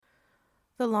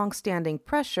The long-standing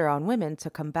pressure on women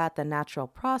to combat the natural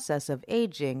process of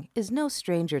aging is no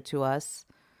stranger to us.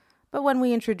 But when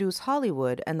we introduce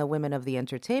Hollywood and the women of the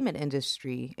entertainment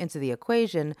industry into the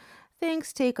equation,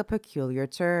 things take a peculiar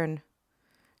turn.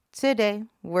 Today,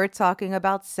 we're talking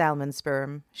about salmon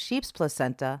sperm, sheep's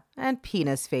placenta, and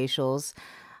penis facials.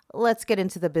 Let's get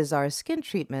into the bizarre skin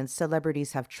treatments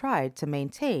celebrities have tried to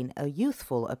maintain a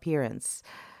youthful appearance.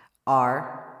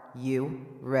 Are you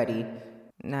ready?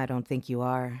 I don't think you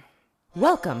are.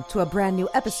 Welcome to a brand new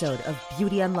episode of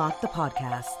Beauty Unlocked, the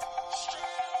podcast.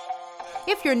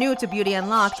 If you're new to Beauty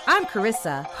Unlocked, I'm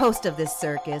Carissa, host of this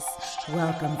circus.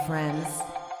 Welcome, friends.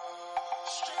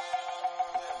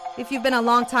 If you've been a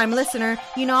long-time listener,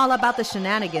 you know all about the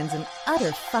shenanigans and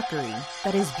utter fuckery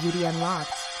that is Beauty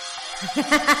Unlocked.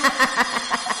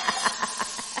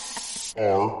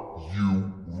 Are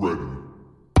you ready?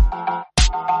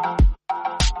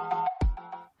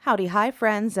 Howdy, hi,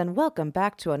 friends, and welcome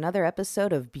back to another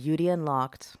episode of Beauty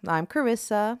Unlocked. I'm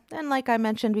Carissa, and like I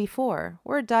mentioned before,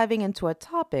 we're diving into a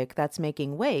topic that's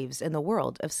making waves in the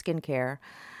world of skincare.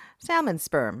 Salmon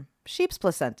sperm, sheep's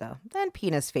placenta, and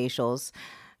penis facials.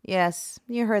 Yes,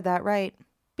 you heard that right.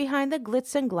 Behind the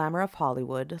glitz and glamour of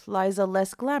Hollywood lies a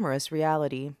less glamorous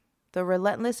reality, the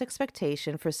relentless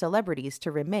expectation for celebrities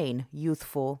to remain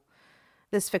youthful.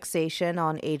 This fixation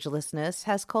on agelessness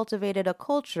has cultivated a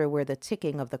culture where the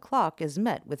ticking of the clock is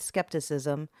met with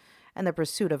skepticism, and the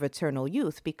pursuit of eternal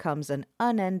youth becomes an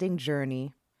unending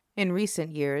journey. In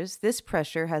recent years, this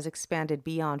pressure has expanded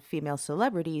beyond female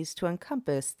celebrities to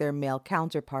encompass their male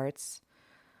counterparts.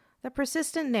 The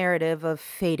persistent narrative of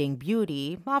fading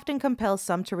beauty often compels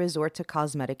some to resort to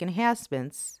cosmetic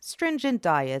enhancements, stringent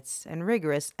diets, and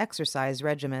rigorous exercise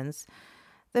regimens.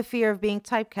 The fear of being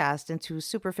typecast into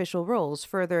superficial roles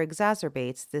further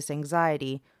exacerbates this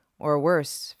anxiety, or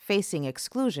worse, facing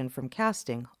exclusion from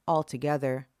casting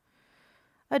altogether.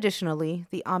 Additionally,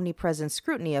 the omnipresent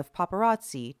scrutiny of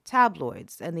paparazzi,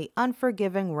 tabloids, and the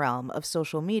unforgiving realm of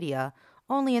social media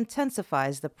only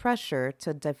intensifies the pressure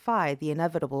to defy the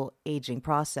inevitable aging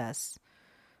process.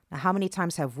 Now, how many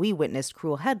times have we witnessed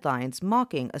cruel headlines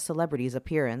mocking a celebrity's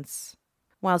appearance?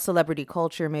 While celebrity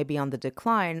culture may be on the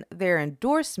decline, their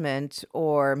endorsement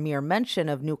or mere mention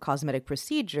of new cosmetic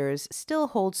procedures still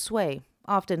holds sway,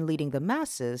 often leading the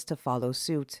masses to follow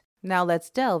suit. Now let's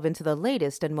delve into the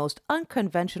latest and most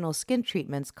unconventional skin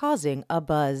treatments causing a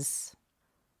buzz.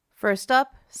 First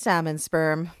up, salmon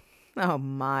sperm. Oh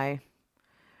my.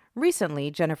 Recently,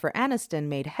 Jennifer Aniston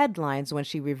made headlines when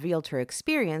she revealed her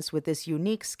experience with this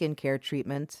unique skincare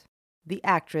treatment. The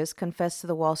actress confessed to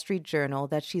the Wall Street Journal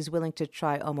that she's willing to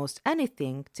try almost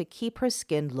anything to keep her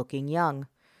skin looking young.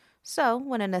 So,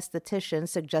 when an esthetician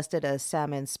suggested a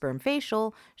salmon sperm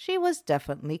facial, she was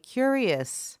definitely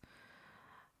curious.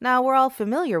 Now, we're all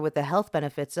familiar with the health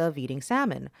benefits of eating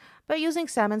salmon, but using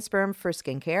salmon sperm for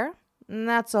skincare?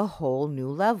 That's a whole new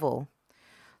level.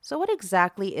 So what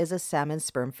exactly is a salmon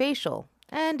sperm facial?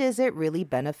 And is it really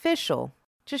beneficial?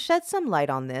 To shed some light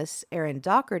on this, Erin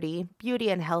Doherty, beauty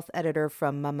and health editor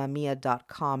from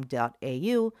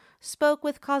mamamia.com.au, spoke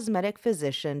with cosmetic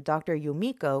physician Dr.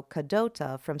 Yumiko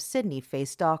Kadota from Sydney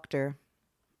Face Doctor.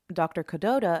 Dr.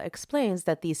 Kadota explains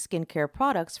that these skincare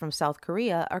products from South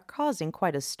Korea are causing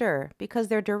quite a stir because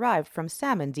they're derived from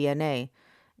salmon DNA.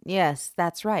 Yes,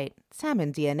 that's right,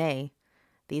 salmon DNA.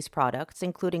 These products,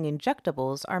 including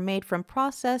injectables, are made from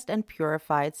processed and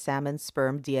purified salmon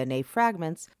sperm DNA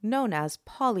fragments known as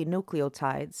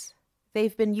polynucleotides.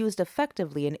 They've been used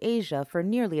effectively in Asia for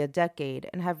nearly a decade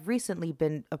and have recently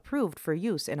been approved for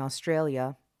use in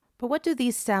Australia. But what do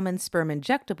these salmon sperm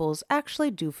injectables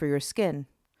actually do for your skin?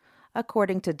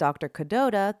 According to Dr.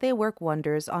 Kadota, they work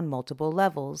wonders on multiple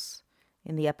levels.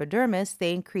 In the epidermis,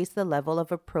 they increase the level of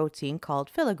a protein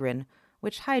called filaggrin,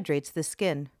 which hydrates the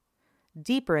skin.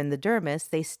 Deeper in the dermis,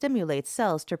 they stimulate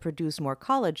cells to produce more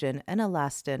collagen and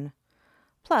elastin.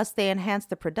 Plus, they enhance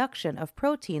the production of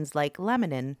proteins like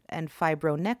laminin and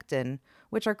fibronectin,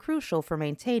 which are crucial for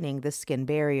maintaining the skin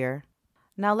barrier.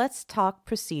 Now let's talk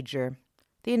procedure.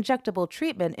 The injectable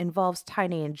treatment involves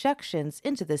tiny injections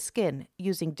into the skin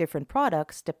using different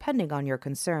products depending on your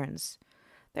concerns.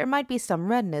 There might be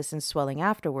some redness and swelling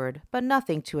afterward, but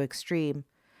nothing too extreme.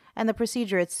 And the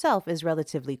procedure itself is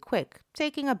relatively quick,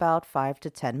 taking about 5 to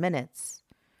 10 minutes.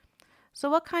 So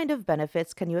what kind of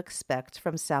benefits can you expect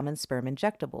from salmon sperm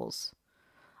injectables?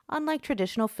 Unlike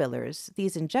traditional fillers,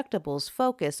 these injectables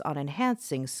focus on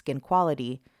enhancing skin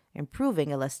quality,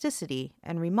 improving elasticity,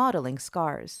 and remodeling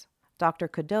scars. Dr.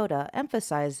 Kadota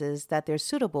emphasizes that they're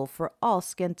suitable for all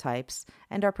skin types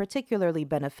and are particularly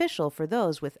beneficial for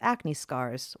those with acne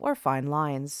scars or fine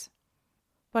lines.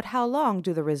 But how long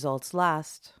do the results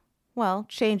last? Well,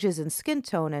 changes in skin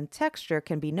tone and texture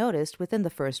can be noticed within the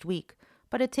first week,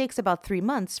 but it takes about 3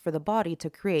 months for the body to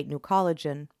create new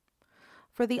collagen.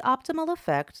 For the optimal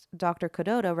effect, Dr.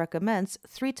 Cadota recommends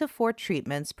 3 to 4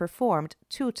 treatments performed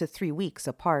 2 to 3 weeks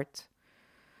apart.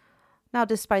 Now,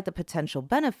 despite the potential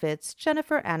benefits,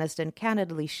 Jennifer Aniston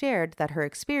candidly shared that her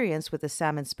experience with the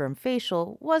salmon sperm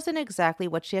facial wasn't exactly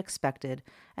what she expected,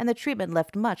 and the treatment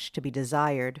left much to be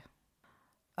desired.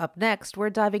 Up next, we're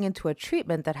diving into a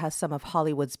treatment that has some of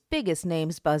Hollywood's biggest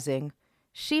names buzzing: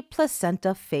 sheep placenta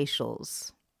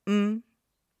facials.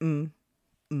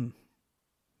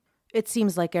 It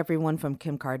seems like everyone from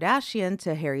Kim Kardashian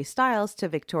to Harry Styles to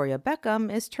Victoria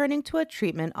Beckham is turning to a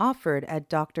treatment offered at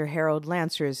Dr. Harold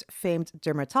Lancer's famed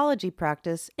dermatology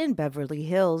practice in Beverly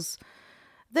Hills: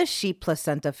 the sheep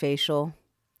placenta facial.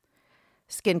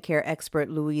 Skincare expert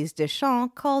Louise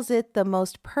Deschamps calls it the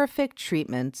most perfect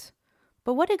treatment.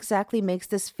 But what exactly makes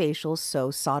this facial so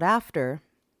sought after?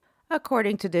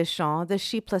 According to Deschamps, the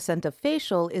sheep placenta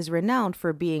facial is renowned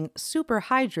for being super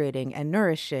hydrating and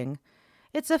nourishing.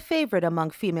 It's a favorite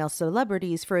among female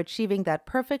celebrities for achieving that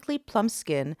perfectly plump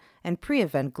skin and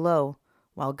pre-event glow,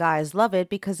 while guys love it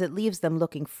because it leaves them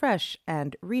looking fresh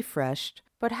and refreshed.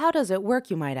 But how does it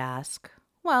work, you might ask?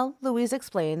 Well, Louise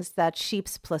explains that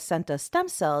sheep's placenta stem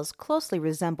cells closely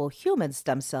resemble human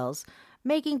stem cells,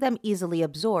 making them easily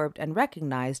absorbed and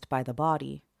recognized by the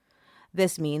body.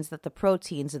 This means that the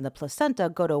proteins in the placenta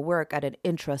go to work at an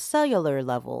intracellular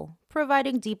level,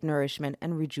 providing deep nourishment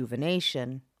and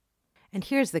rejuvenation. And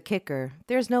here's the kicker: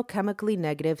 there's no chemically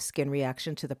negative skin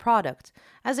reaction to the product,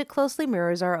 as it closely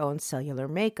mirrors our own cellular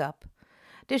makeup.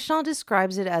 Deschamps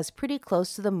describes it as pretty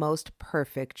close to the most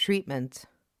perfect treatment.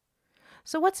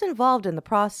 So what's involved in the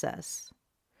process?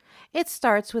 It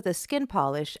starts with a skin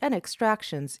polish and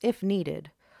extractions if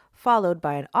needed, followed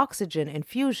by an oxygen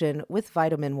infusion with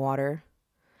vitamin water.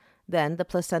 Then the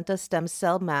placenta stem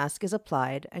cell mask is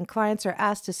applied, and clients are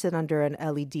asked to sit under an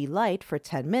LED light for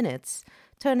 10 minutes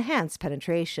to enhance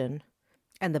penetration.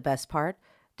 And the best part,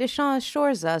 Deschamps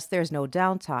assures us there's no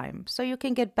downtime, so you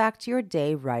can get back to your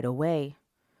day right away.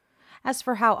 As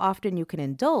for how often you can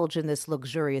indulge in this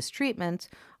luxurious treatment,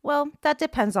 well, that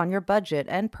depends on your budget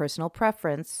and personal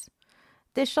preference.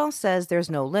 Deschamps says there's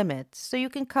no limit, so you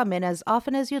can come in as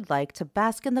often as you'd like to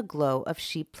bask in the glow of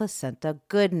sheep placenta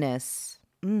goodness.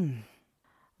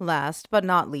 Last but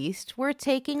not least, we're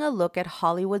taking a look at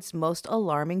Hollywood's most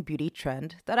alarming beauty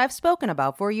trend that I've spoken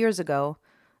about 4 years ago: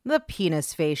 the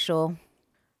penis facial.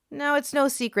 Now, it's no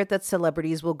secret that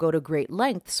celebrities will go to great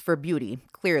lengths for beauty,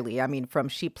 clearly, from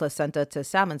sheep placenta to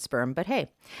salmon sperm, but hey.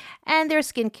 And their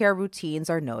skincare routines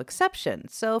are no exception.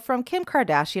 So from Kim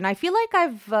Kardashian, I feel like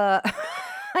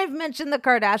I've mentioned the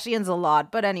Kardashians a lot,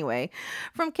 but anyway,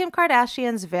 from Kim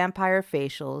Kardashian's vampire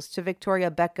facials to Victoria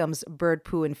Beckham's bird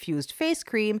poo infused face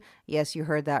cream, yes, you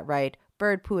heard that right,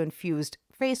 bird poo infused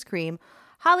face cream,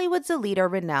 Hollywood's elite are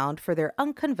renowned for their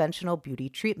unconventional beauty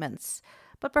treatments.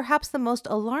 But perhaps the most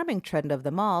alarming trend of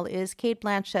them all is Cate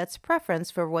Blanchett's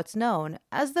preference for what's known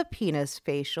as the penis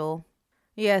facial.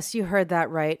 Yes, you heard that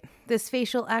right. This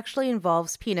facial actually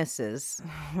involves penises.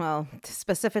 Well,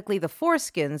 specifically the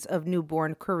foreskins of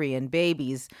newborn Korean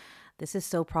babies. This is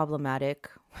so problematic.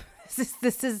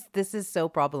 This is so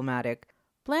problematic.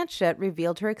 Blanchett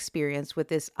revealed her experience with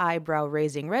this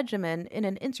eyebrow-raising regimen in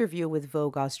an interview with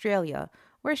Vogue Australia,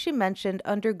 where she mentioned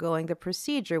undergoing the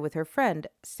procedure with her friend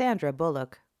Sandra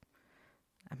Bullock.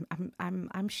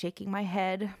 I'm shaking my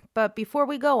head, but before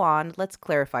we go on, let's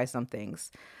clarify some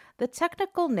things. The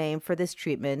technical name for this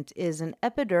treatment is an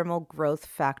epidermal growth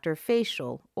factor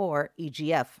facial, or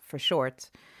EGF for short.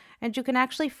 And you can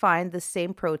actually find the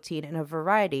same protein in a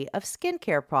variety of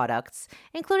skincare products,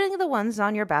 including the ones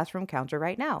on your bathroom counter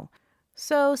right now.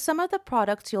 So some of the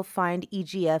products you'll find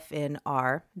EGF in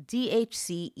are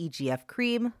DHC EGF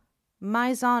cream,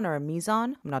 Mizon or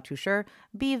Mizon, I'm not too sure,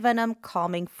 Bee Venom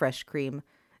Calming Fresh Cream,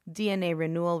 DNA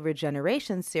Renewal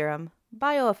Regeneration Serum,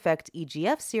 BioEffect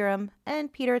EGF Serum,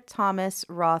 and Peter Thomas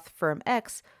Roth Firm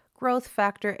X Growth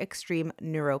Factor Extreme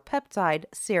Neuropeptide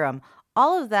Serum.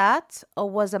 All of that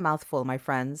was a mouthful, my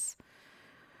friends.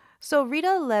 So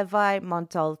Rita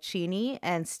Levi-Montalcini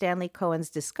and Stanley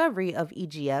Cohen's discovery of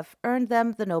EGF earned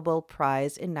them the Nobel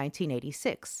Prize in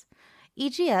 1986.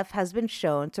 EGF has been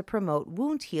shown to promote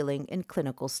wound healing in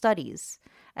clinical studies.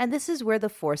 And this is where the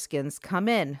foreskins come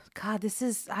in. God,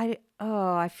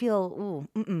 I feel.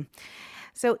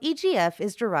 So EGF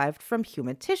is derived from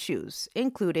human tissues,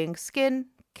 including skin,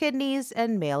 kidneys,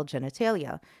 and male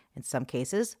genitalia, in some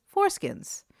cases,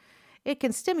 foreskins. It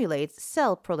can stimulate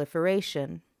cell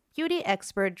proliferation. Beauty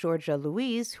expert Georgia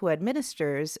Louise, who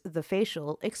administers the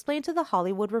facial, explained to The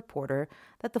Hollywood Reporter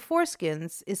that the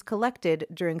foreskins is collected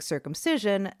during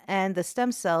circumcision and the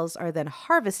stem cells are then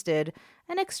harvested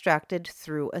and extracted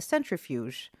through a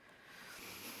centrifuge.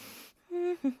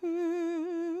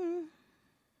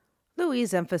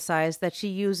 Louise emphasized that she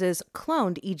uses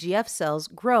cloned EGF cells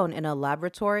grown in a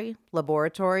laboratory.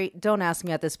 Don't ask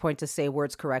me at this point to say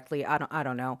words correctly. I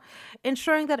don't know.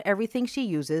 Ensuring that everything she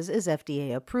uses is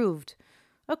FDA approved.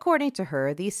 According to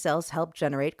her, these cells help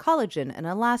generate collagen and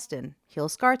elastin, heal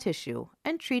scar tissue,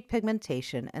 and treat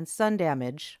pigmentation and sun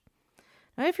damage.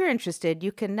 Now, if you're interested,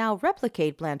 you can now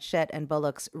replicate Blanchett and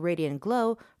Bullock's radiant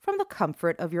glow from the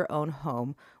comfort of your own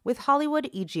home with Hollywood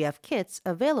EGF kits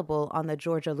available on the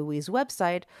Georgia Louise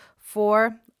website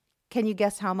for, can you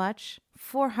guess how much?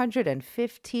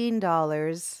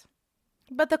 $415.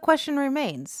 But the question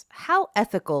remains, how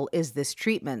ethical is this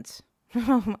treatment?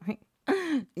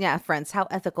 Yeah, friends, how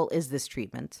ethical is this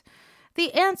treatment?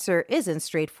 The answer isn't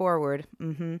straightforward.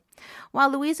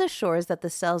 While Louise assures that the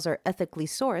cells are ethically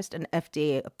sourced and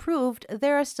FDA approved,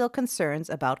 there are still concerns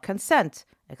about consent,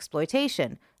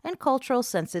 exploitation, and cultural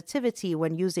sensitivity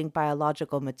when using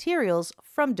biological materials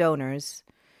from donors.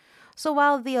 So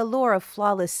while the allure of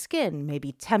flawless skin may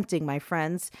be tempting, my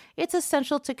friends, it's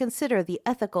essential to consider the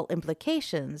ethical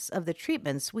implications of the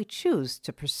treatments we choose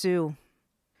to pursue.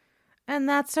 And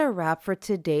that's a wrap for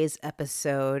today's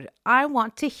episode. I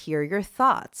want to hear your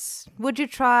thoughts. Would you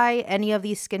try any of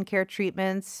these skincare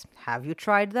treatments? Have you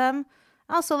tried them?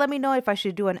 Also, let me know if I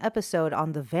should do an episode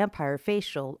on the vampire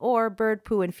facial or bird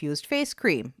poo infused face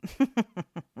cream.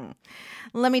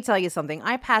 Let me tell you something.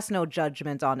 I pass no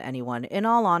judgment on anyone. In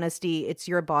all honesty, it's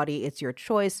your body, it's your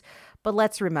choice. But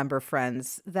let's remember,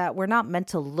 friends, that we're not meant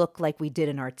to look like we did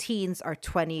in our teens, our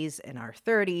 20s, and our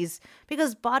 30s,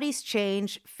 because bodies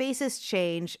change, faces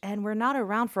change, and we're not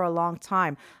around for a long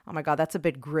time. Oh my God, that's a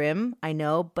bit grim, I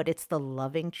know, but it's the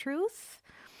loving truth.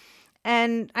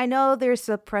 And I know there's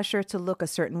a pressure to look a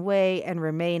certain way and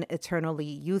remain eternally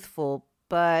youthful,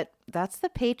 but that's the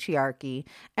patriarchy.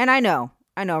 And I know,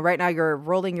 right now you're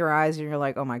rolling your eyes and you're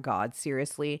like, oh my God,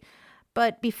 seriously?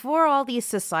 But before all these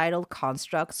societal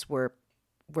constructs were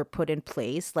put in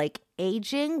place, like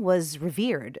aging was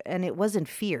revered and it wasn't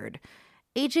feared.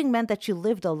 Aging meant that you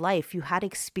lived a life, you had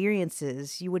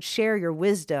experiences, you would share your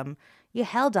wisdom. You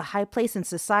held a high place in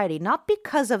society, not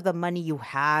because of the money you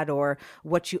had or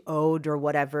what you owed or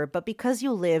whatever, but because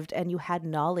you lived and you had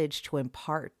knowledge to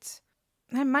impart.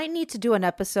 I might need to do an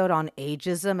episode on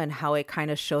ageism and how it kind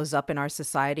of shows up in our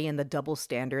society and the double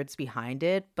standards behind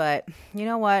it. But you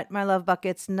know what, my love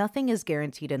buckets, nothing is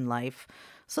guaranteed in life.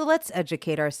 So let's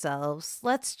educate ourselves.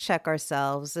 Let's check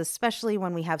ourselves, especially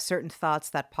when we have certain thoughts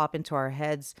that pop into our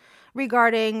heads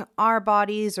regarding our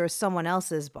bodies or someone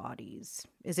else's bodies.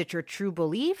 Is it your true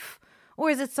belief? Or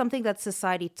is it something that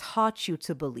society taught you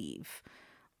to believe?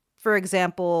 For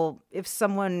example, if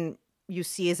someone you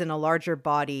see is in a larger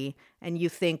body and you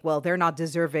think, well, they're not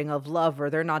deserving of love or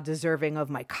they're not deserving of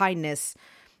my kindness,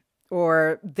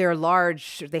 or they're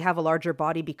large, they have a larger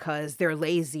body because they're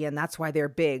lazy and that's why they're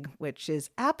big, which is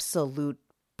absolute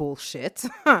bullshit.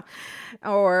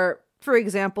 Or, for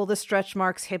example, the stretch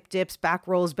marks, hip dips, back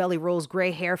rolls, belly rolls,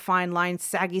 gray hair, fine lines,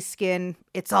 saggy skin,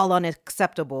 it's all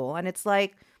unacceptable. And it's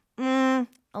like, let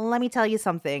me tell you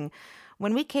something.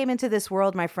 When we came into this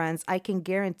world, my friends, I can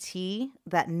guarantee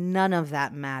that none of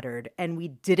that mattered, and we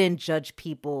didn't judge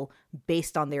people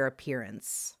based on their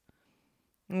appearance.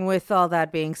 With all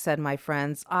that being said, my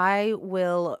friends, I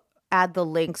will add the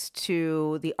links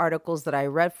to the articles that I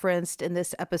referenced in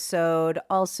this episode.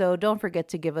 Also, don't forget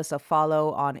to give us a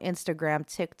follow on Instagram,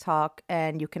 TikTok,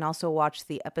 and you can also watch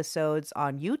the episodes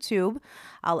on YouTube.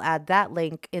 I'll add that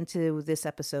link into this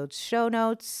episode's show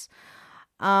notes.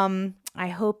 I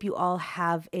hope you all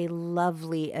have a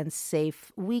lovely and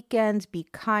safe weekend. Be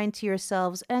kind to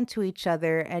yourselves and to each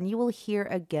other, and you will hear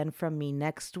again from me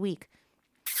next week.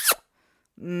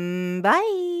 Bye.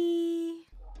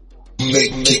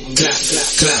 Make it clap,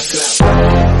 clap, clap.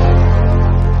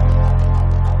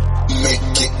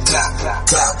 Make it clap, clap,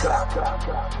 clap.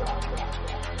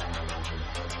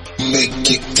 Make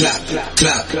it clap, clap,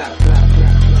 clap.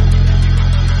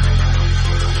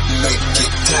 Make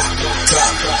it clap, clap.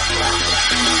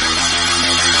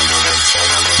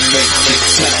 Make it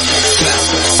clap,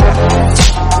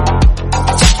 clap.